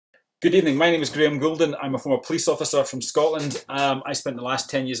Good evening, my name is Goulden. I'm a former police officer from Scotland. I spent the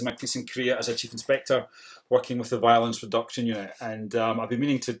last 10 years of my policing career as a Chief Inspector working with the Violence Reduction Unit, and I've been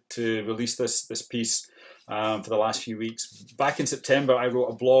meaning to release this piece for the last few weeks. Back in September I wrote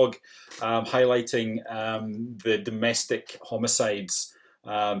a blog highlighting the domestic homicides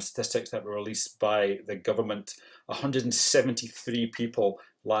statistics that were released by the government. 173 people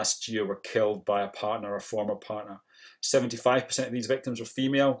last year were killed by a partner or former partner. 75% of these victims were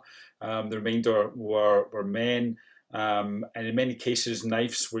female. The remainder were men, and in many cases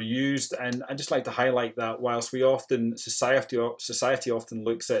knives were used. And I'd just like to highlight that whilst we often, society often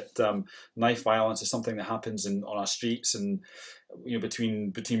looks at knife violence as something that happens on our streets and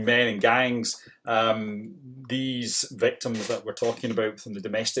between men and gangs, these victims that we're talking about from the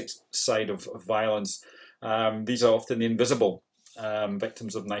domestic side of violence, these are often the invisible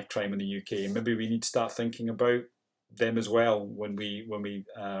victims of knife crime in the UK. And maybe we need to start thinking about them as well when we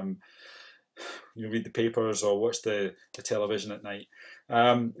read the papers or watch the television at night.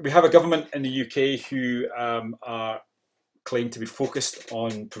 We have a government in the UK who claim to be focused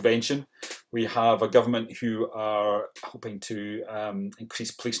on prevention. We have a government who are hoping to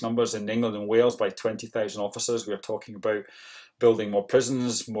increase police numbers in England and Wales by 20,000 officers. We are talking about building more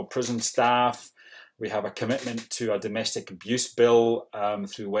prisons, more prison staff. We have a commitment to a domestic abuse bill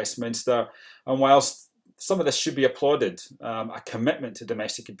through Westminster. And whilst some of this should be applauded, a commitment to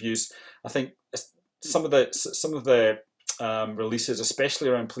domestic abuse, I think some of the releases, especially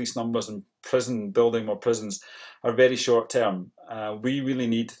around police numbers and building more prisons, are very short term. We really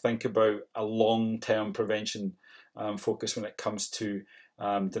need to think about a long-term prevention focus when it comes to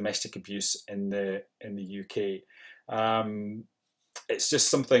domestic abuse in the UK. It's just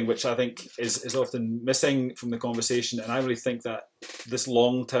something which I think is often missing from the conversation, and I really think that this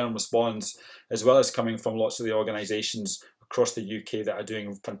long-term response, as well as coming from lots of the organisations across the UK that are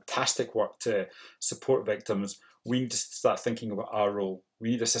doing fantastic work to support victims, we need to start thinking about our role.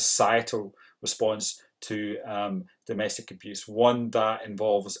 We need a societal response to domestic abuse, one that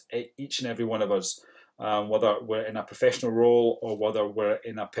involves each and every one of us, whether we're in a professional role or whether we're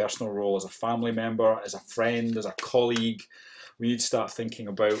in a personal role as a family member, as a friend, as a colleague. We need to start thinking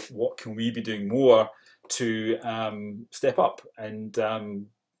about what can we be doing more to step up and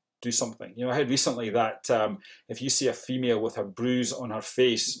do something. I heard recently that if you see a female with a bruise on her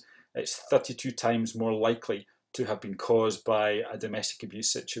face, it's 32 times more likely to have been caused by a domestic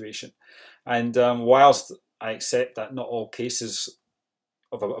abuse situation. And whilst I accept that not all cases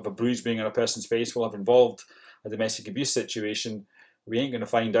of a bruise being on a person's face will have involved a domestic abuse situation, we ain't going to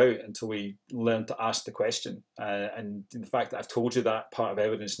find out until we learn to ask the question. And the fact that I've told you that part of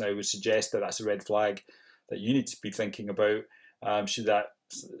evidence now would suggest that that's a red flag that you need to be thinking about. Should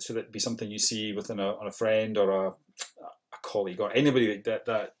that be something you see on a friend or a colleague or anybody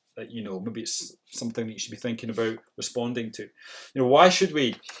that maybe it's something that you should be thinking about responding to. Why should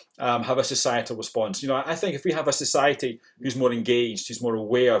we have a societal response? I think if we have a society who's more engaged, who's more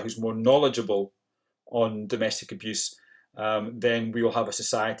aware, who's more knowledgeable on domestic abuse, then we will have a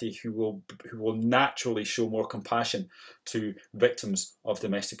society who will naturally show more compassion to victims of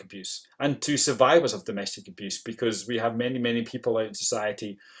domestic abuse and to survivors of domestic abuse, because we have many people out in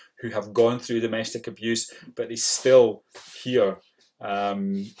society who have gone through domestic abuse, but they still hear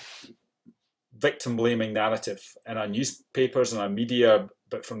victim blaming narrative in our newspapers and our media,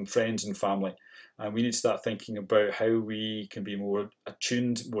 but from friends and family. And we need to start thinking about how we can be more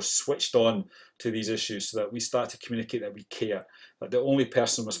attuned, more switched on to these issues, so that we start to communicate that we care, that the only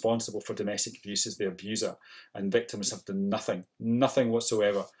person responsible for domestic abuse is the abuser, and victims have done nothing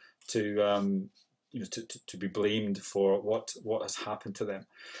whatsoever to be blamed for what has happened to them.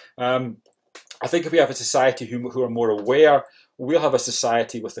 I think if we have a society who are more aware, we'll have a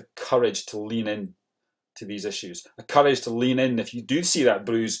society with the courage to lean in to these issues, a courage to lean in if you do see that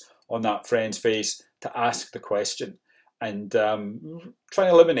bruise on that friend's face, to ask the question and try and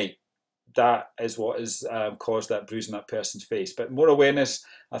eliminate that as what has caused that bruise on that person's face. But more awareness,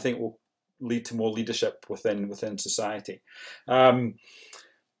 I think, will lead to more leadership within society. I've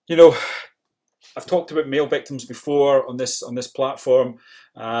talked about male victims before on this platform,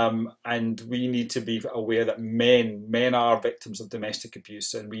 and we need to be aware that men are victims of domestic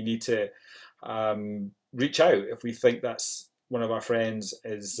abuse, and we need to reach out if we think that's one of our friends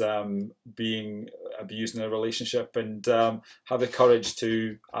is being abused in a relationship, and have the courage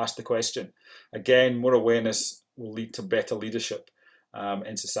to ask the question. Again, more awareness will lead to better leadership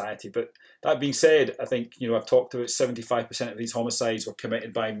in society. But that being said, I think I've talked about 75% of these homicides were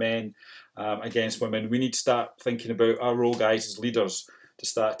committed by men against women. We need to start thinking about our role, guys, as leaders, to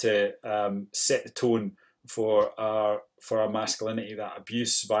start to set the tone for our masculinity. That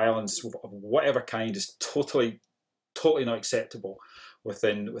abuse, violence of whatever kind is totally not acceptable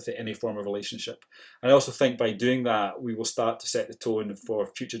within any form of relationship. And I also think by doing that, we will start to set the tone for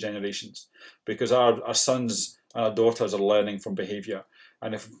future generations, because our sons and our daughters are learning from behaviour.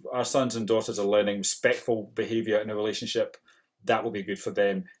 And if our sons and daughters are learning respectful behaviour in a relationship, that will be good for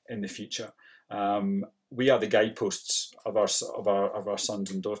them in the future. We are the guideposts of our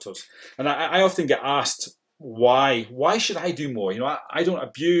sons and daughters. And I often get asked, why should I do more? You know, I don't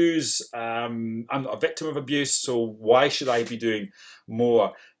abuse. I'm not a victim of abuse, so why should I be doing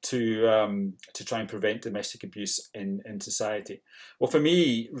more to try and prevent domestic abuse in society? Well, for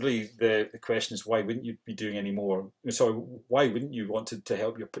me, really, the question is, why wouldn't you be doing any more? So why wouldn't you want to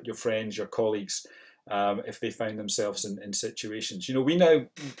help your friends, your colleagues, if they find themselves in situations? You know, we now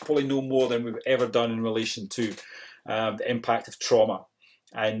probably know more than we've ever done in relation to the impact of trauma.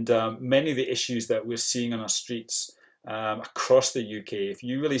 And many of the issues that we're seeing on our streets across the UK, if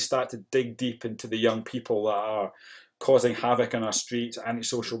you really start to dig deep into the young people that are causing havoc on our streets,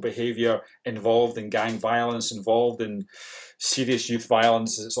 antisocial behaviour, involved in gang violence, involved in serious youth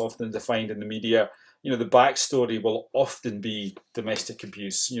violence, as it's often defined in the media, you know, the backstory will often be domestic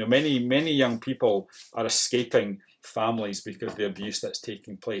abuse. You know, many young people are escaping families because of the abuse that's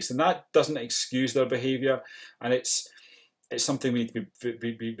taking place, and that doesn't excuse their behaviour, and it's something we need to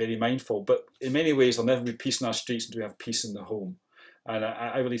be very mindful. But in many ways, there'll never be peace in our streets until we have peace in the home. And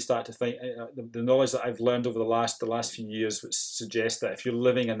I really start to think the knowledge that I've learned over the last few years, which suggests that if you're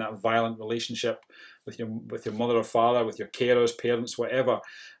living in that violent relationship with your mother or father, with your carers, parents, whatever,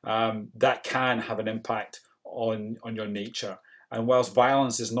 that can have an impact on your nature. And whilst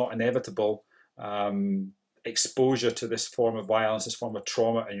violence is not inevitable, exposure to this form of violence, this form of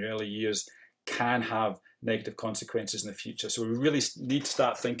trauma in your early years, can have negative consequences in the future. So we really need to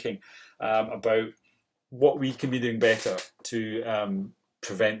start thinking about what we can be doing better to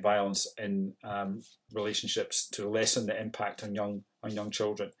prevent violence in relationships, to lessen the impact on young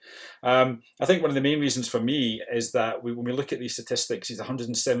children. I think one of the main reasons for me is that when we look at these statistics, these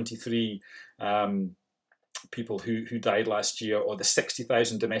 173 people who died last year, or the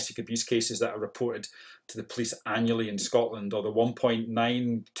 60,000 domestic abuse cases that are reported to the police annually in Scotland, or the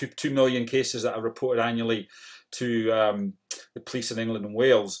 1.9 to 2 million cases that are reported annually to the police in England and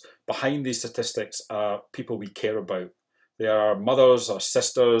Wales, behind these statistics are people we care about. They are our mothers, our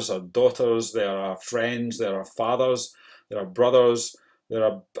sisters, our daughters, they are our friends, they are our fathers, they are our brothers, they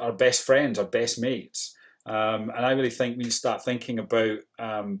are our best friends, our best mates. And I really think we need to start thinking about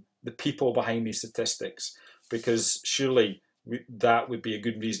the people behind these statistics, because surely that would be a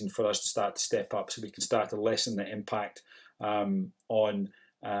good reason for us to start to step up, so we can start to lessen the impact on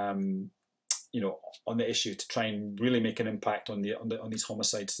the issue, to try and really make an impact on these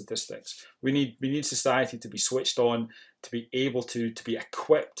homicide statistics. We need society to be switched on, to be able to be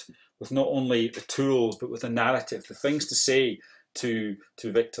equipped with not only the tools but with a narrative, the things to say to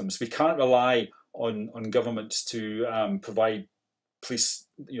victims. We can't rely on governments to provide police,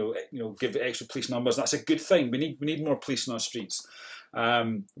 give extra police numbers. That's a good thing. We need more police on our streets.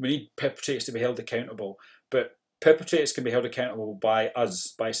 We need perpetrators to be held accountable, but perpetrators can be held accountable by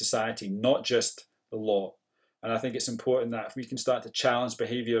us, by society, not just the law. And I think it's important that if we can start to challenge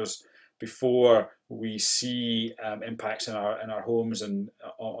behaviours before we see impacts in our homes and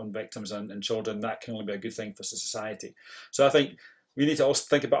on victims and children, that can only be a good thing for society. So I think we need to also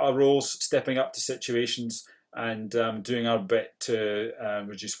think about our roles, stepping up to situations, and doing our bit to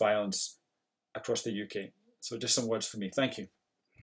reduce violence across the UK. So just some words from me. Thank you.